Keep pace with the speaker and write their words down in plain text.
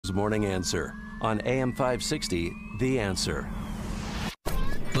Chicago's Morning Answer on AM 560, The Answer.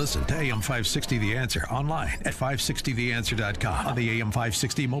 Listen to AM 560 The Answer online at 560theanswer.com, on the AM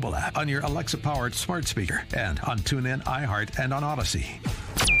 560 mobile app, on your Alexa-powered smart speaker, and on TuneIn, iHeart, and on Odyssey.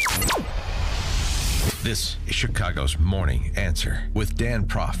 This is Chicago's Morning Answer with Dan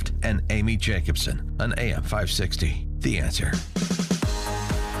Proft and Amy Jacobson on AM 560 The Answer.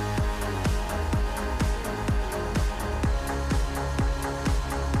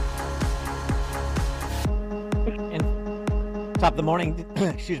 Top of the morning,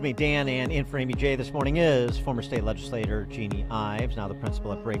 excuse me, Dan, and in for Amy J this morning is former state legislator Jeannie Ives, now the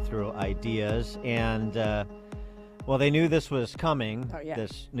principal at Breakthrough Ideas. And, well, they knew this was coming. Oh, yeah.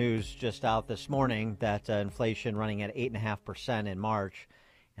 This news just out this morning that inflation running at 8.5% in March.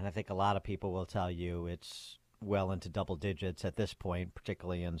 And I think a lot of people will tell you it's well into double digits at this point,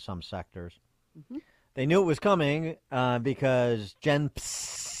 particularly in some sectors. Mm-hmm. They knew it was coming because Jen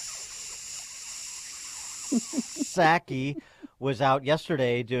Psaki was out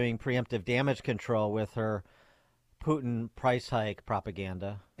yesterday doing preemptive damage control with her Putin price hike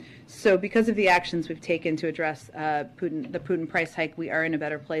propaganda. So because of the actions we've taken to address the Putin price hike, we are in a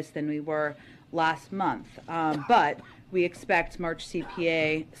better place than we were last month. But we expect March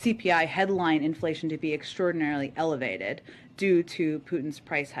CPI headline inflation to be extraordinarily elevated due to Putin's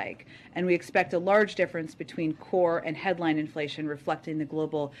price hike. And we expect a large difference between core and headline inflation, reflecting the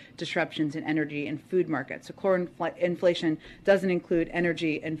global disruptions in energy and food markets. So core inflation doesn't include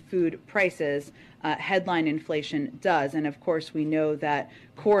energy and food prices. Headline inflation does. And of course, we know that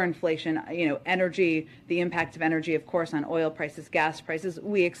core inflation, energy, the impact of energy, of course, on oil prices, gas prices,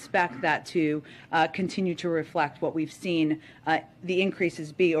 we expect that to continue to reflect what we've seen the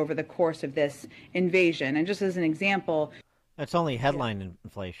increases be over the course of this invasion. And just as an example, that's only headline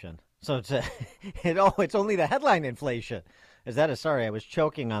inflation. So it's only the headline inflation. Sorry, I was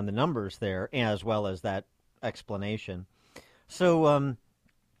choking on the numbers there as well as that explanation. So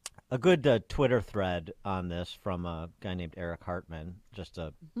a good Twitter thread on this from a guy named Eric Hartman, just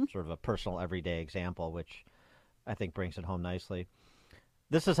a sort of a personal everyday example, which I think brings it home nicely.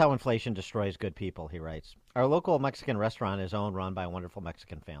 This is how inflation destroys good people, he writes. Our local Mexican restaurant is owned, run by a wonderful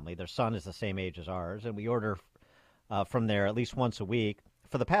Mexican family. Their son is the same age as ours, and we order from there at least once a week.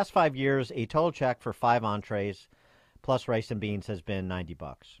 For the past 5 years, a total check for 5 entrees plus rice and beans has been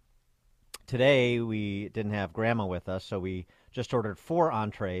 $90. Today, we didn't have Grandma with us, so we just ordered 4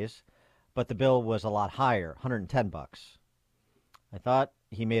 entrees, but the bill was a lot higher, $110. I thought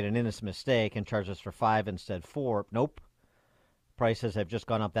he made an innocent mistake and charged us for 5 instead 4. Nope. Prices have just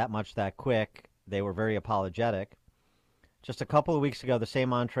gone up that much that quick. They were very apologetic. Just a couple of weeks ago, the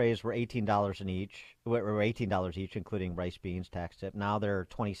same entrees were $18 each, including rice, beans, tax tip. Now they're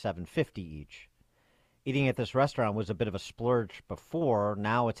 $27.50 each. Eating at this restaurant was a bit of a splurge before.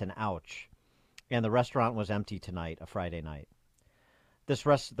 Now it's an ouch. And the restaurant was empty tonight, a Friday night.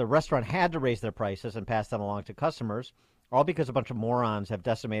 The restaurant had to raise their prices and pass them along to customers, all because a bunch of morons have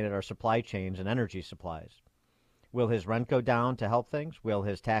decimated our supply chains and energy supplies. Will his rent go down to help things? Will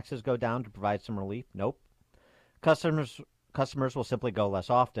his taxes go down to provide some relief? Nope. Customers will simply go less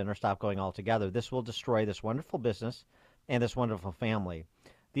often or stop going altogether. This will destroy this wonderful business and this wonderful family.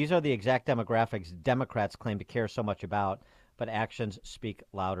 These are the exact demographics Democrats claim to care so much about, but actions speak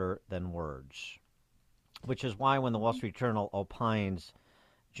louder than words. Which is why when the Wall Street Journal opines,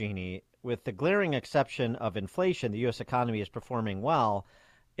 Jeannie, with the glaring exception of inflation, the U.S. economy is performing well.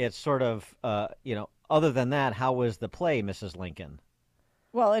 It's sort of, other than that, how was the play, Mrs. Lincoln?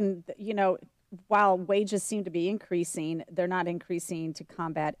 Well, and, while wages seem to be increasing, they're not increasing to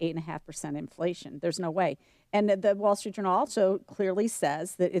combat 8.5% inflation. There's no way. And the Wall Street Journal also clearly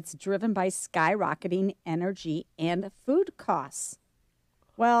says that it's driven by skyrocketing energy and food costs.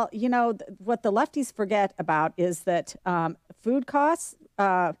 Well, what the lefties forget about is that food costs,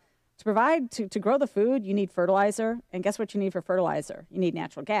 to grow the food, you need fertilizer. And guess what you need for fertilizer? You need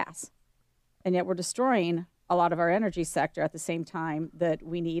natural gas. And yet we're destroying a lot of our energy sector at the same time that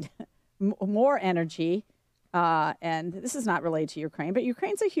we need more energy. And this is not related to Ukraine, but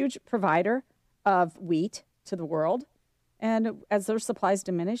Ukraine's a huge provider of wheat to the world. And as their supplies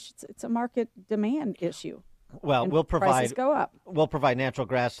diminish, it's a market demand issue. Well, and prices go up. We'll provide natural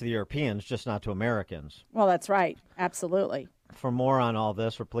gas to the Europeans, just not to Americans. Well, that's right. Absolutely. For more on all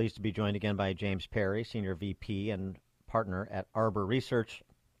this, we're pleased to be joined again by James Perry, Senior VP and partner at Arbor Research.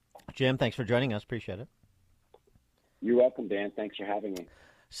 Jim, thanks for joining us. Appreciate it. You're welcome, Dan. Thanks for having me.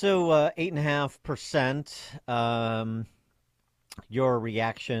 So 8.5%, your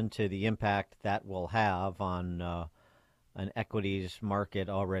reaction to the impact that will have on an equities market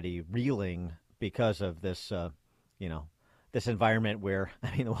already reeling because of this, this environment where,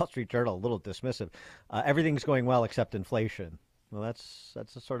 I mean, the Wall Street Journal, a little dismissive, everything's going well except inflation. Well, that's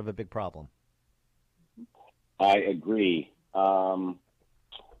a sort of a big problem. I agree. In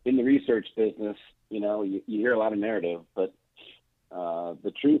the research business, you hear a lot of narrative, but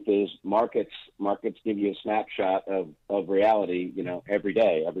the truth is markets give you a snapshot of reality, every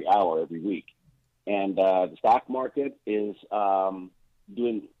day, every hour, every week. And the stock market is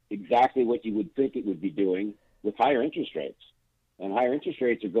doing exactly what you would think it would be doing with higher interest rates. And higher interest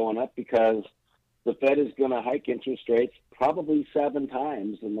rates are going up because the Fed is going to hike interest rates probably 7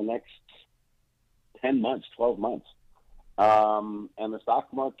 times in the next 10 months, 12 months. And the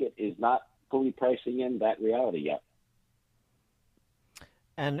stock market is not fully pricing in that reality yet.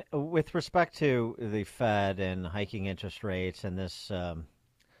 And with respect to the Fed and hiking interest rates and this,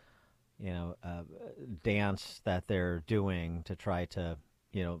 dance that they're doing to try to,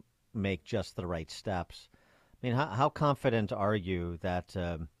 make just the right steps. I mean, how confident are you that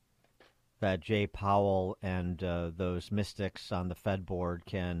that Jay Powell and those mystics on the Fed board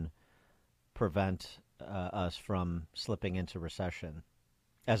can prevent us from slipping into recession,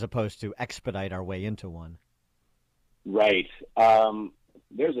 as opposed to expedite our way into one? Right.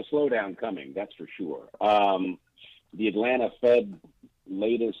 There's a slowdown coming, that's for sure. The Atlanta Fed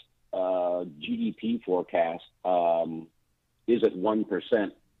latest GDP forecast is at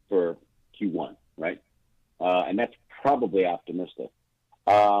 1% for Q1, right? And that's probably optimistic.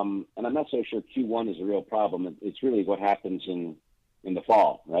 And I'm not so sure Q1 is a real problem. It's really what happens in the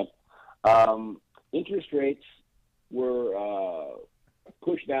fall, right? Interest rates were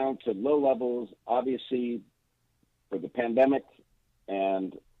pushed down to low levels, obviously, for the pandemic,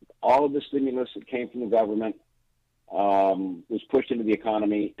 and all of the stimulus that came from the government was pushed into the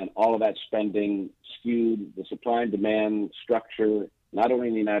economy, and all of that spending skewed the supply and demand structure, not only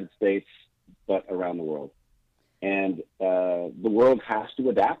in the United States, but around the world. And the world has to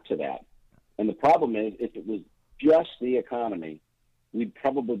adapt to that. And the problem is, if it was just the economy, we'd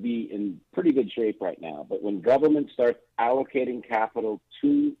probably be in pretty good shape right now. But when government starts allocating capital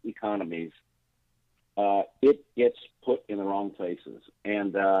to economies, it gets put in the wrong places.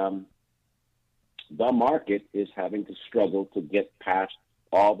 And the market is having to struggle to get past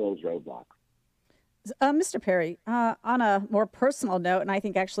all those roadblocks. Mr. Perry, on a more personal note, and I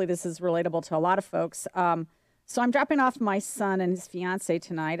think actually this is relatable to a lot of folks. So I'm dropping off my son and his fiance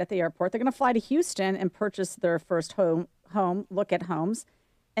tonight at the airport. They're going to fly to Houston and purchase their first home, look at homes.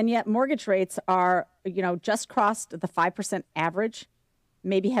 And yet mortgage rates are, just crossed the 5% average,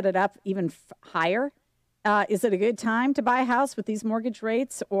 maybe headed up even higher. Is it a good time to buy a house with these mortgage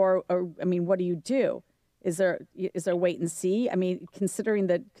rates? Or what do you do? Is there wait and see? I mean, considering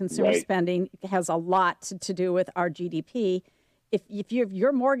that consumer spending has a lot to do with our GDP, if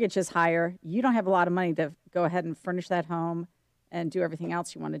your mortgage is higher, you don't have a lot of money to go ahead and furnish that home and do everything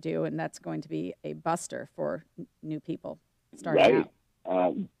else you want to do, and that's going to be a buster for new people starting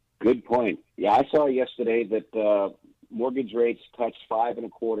out. Good point. Yeah, I saw yesterday that mortgage rates touched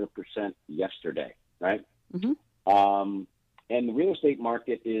 5.25% yesterday, right? Mm-hmm. And the real estate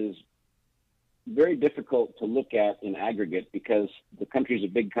market is very difficult to look at in aggregate because the country's a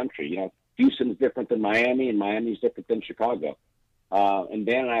big country. Houston's different than Miami, and Miami's different than Chicago. And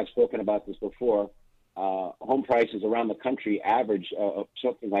Dan and I have spoken about this before. Home prices around the country average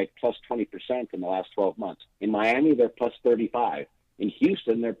something like plus 20% in the last 12 months. In Miami, they're plus 35. In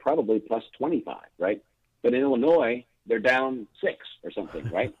Houston, they're probably plus 25, right? But in Illinois, they're down 6 or something,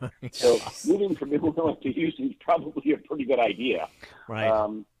 right? So moving from Illinois to Houston is probably a pretty good idea.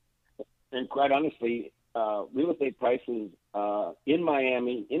 Right. And quite honestly, real estate prices in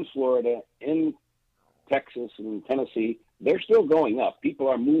Miami, in Florida, in Texas, and Tennessee, they're still going up. People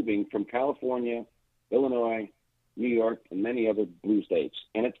are moving from California, Illinois, New York, and many other blue states.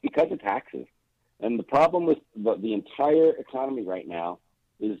 And it's because of taxes. And the problem with the entire economy right now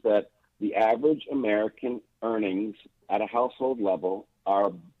is that the average American earnings at a household level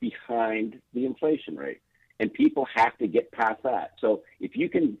are behind the inflation rate. And people have to get past that. So if you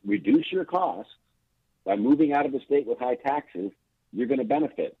can reduce your costs by moving out of a state with high taxes, you're going to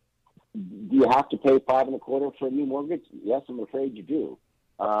benefit. Do you have to pay 5.25% for a new mortgage? Yes, I'm afraid you do.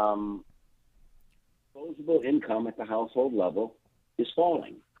 Disposable income at the household level is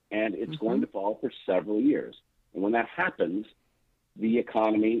falling, and it's going to fall for several years. And when that happens, the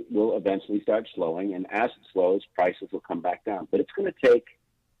economy will eventually start slowing, and as it slows, prices will come back down. But it's going to take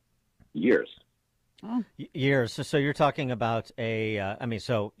years. Years. So you're talking about maybe a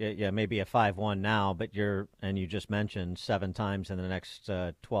 5.1 now, but you just mentioned 7 times in the next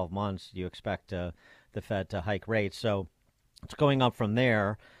 12 months. You expect the Fed to hike rates. So it's going up from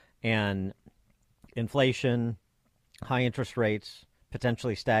there, and inflation high interest rates,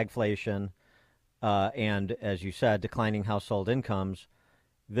 potentially stagflation, and as you said, declining household incomes,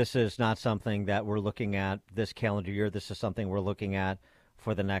 this is not something that we're looking at this calendar year. This is something we're looking at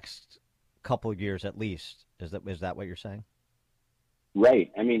for the next couple of years at least. Is that what you're saying?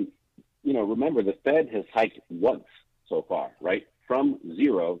 Right. I mean, remember the Fed has hiked once so far, right? From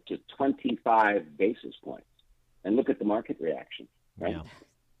 0 to 25 basis points. And look at the market reaction, right?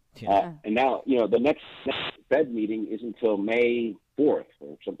 Yeah. And now, the next Fed meeting is until May 4th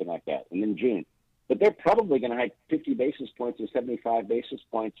or something like that, and then June. But they're probably going to hike 50 basis points or 75 basis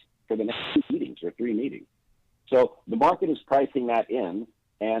points for the next 2 meetings or 3 meetings. So the market is pricing that in,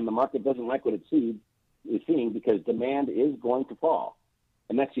 and the market doesn't like what it's seeing because demand is going to fall.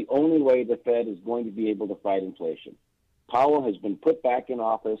 And that's the only way the Fed is going to be able to fight inflation. Powell has been put back in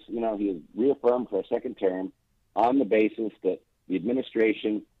office. He is reaffirmed for a second term on the basis that the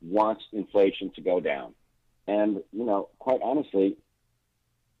administration wants inflation to go down. And, quite honestly,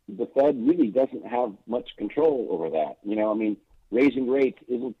 the Fed really doesn't have much control over that. Raising rates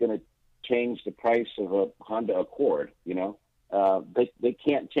isn't going to change the price of a Honda Accord, They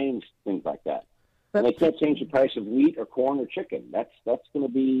can't change things like that. And they can't change the price of wheat or corn or chicken. That's going to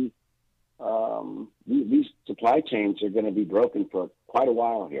be, these supply chains are going to be broken for quite a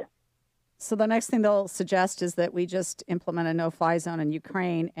while here. So the next thing they'll suggest is that we just implement a no-fly zone in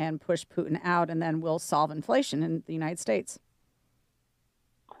Ukraine and push Putin out, and then we'll solve inflation in the United States.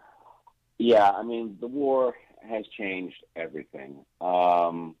 Yeah, the war has changed everything.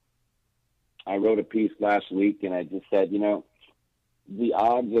 I wrote a piece last week, and I just said, the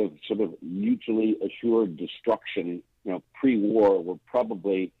odds of sort of mutually assured destruction, pre-war were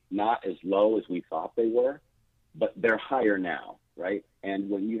probably not as low as we thought they were, but they're higher now, right? And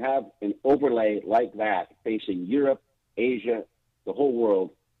when you have an overlay like that facing Europe, Asia, the whole world,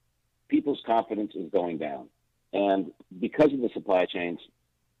 people's confidence is going down. And because of the supply chains,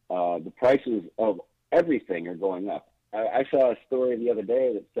 the prices of everything are going up. I saw a story the other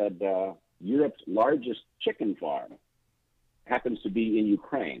day that said Europe's largest chicken farm happens to be in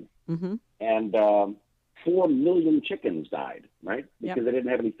Ukraine. Mm-hmm. And 4 million chickens died, right? Because they didn't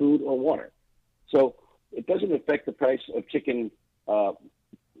have any food or water. So it doesn't affect the price of chicken by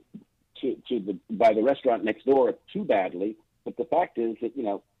the restaurant next door too badly. But the fact is that,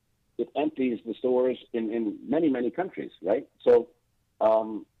 it empties the stores in many, many countries, right? So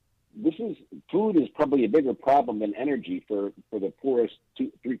food is probably a bigger problem than energy for the poorest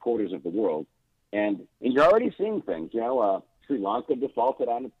 3/4 of the world. And you're already seeing things, Sri Lanka defaulted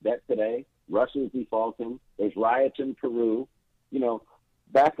on its debt today. Russia's defaulting. There's riots in Peru.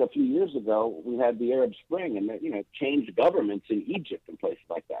 Back a few years ago, we had the Arab Spring and, changed governments in Egypt and places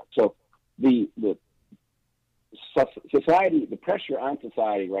like that. So the society, the pressure on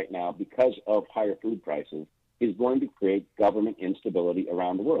society right now because of higher food prices is going to create government instability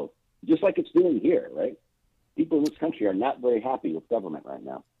around the world, just like it's doing here, right? People in this country are not very happy with government right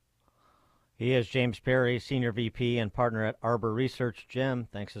now. He is James Perry, Senior VP and partner at Arbor Research. Jim,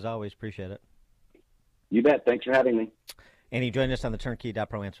 thanks as always. Appreciate it. You bet. Thanks for having me. And he joined us on the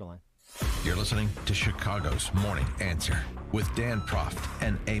Turnkey.Pro answer line. You're listening to Chicago's Morning Answer with Dan Proft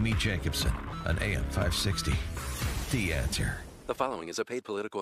and Amy Jacobson on AM 560. The Answer. The following is a paid political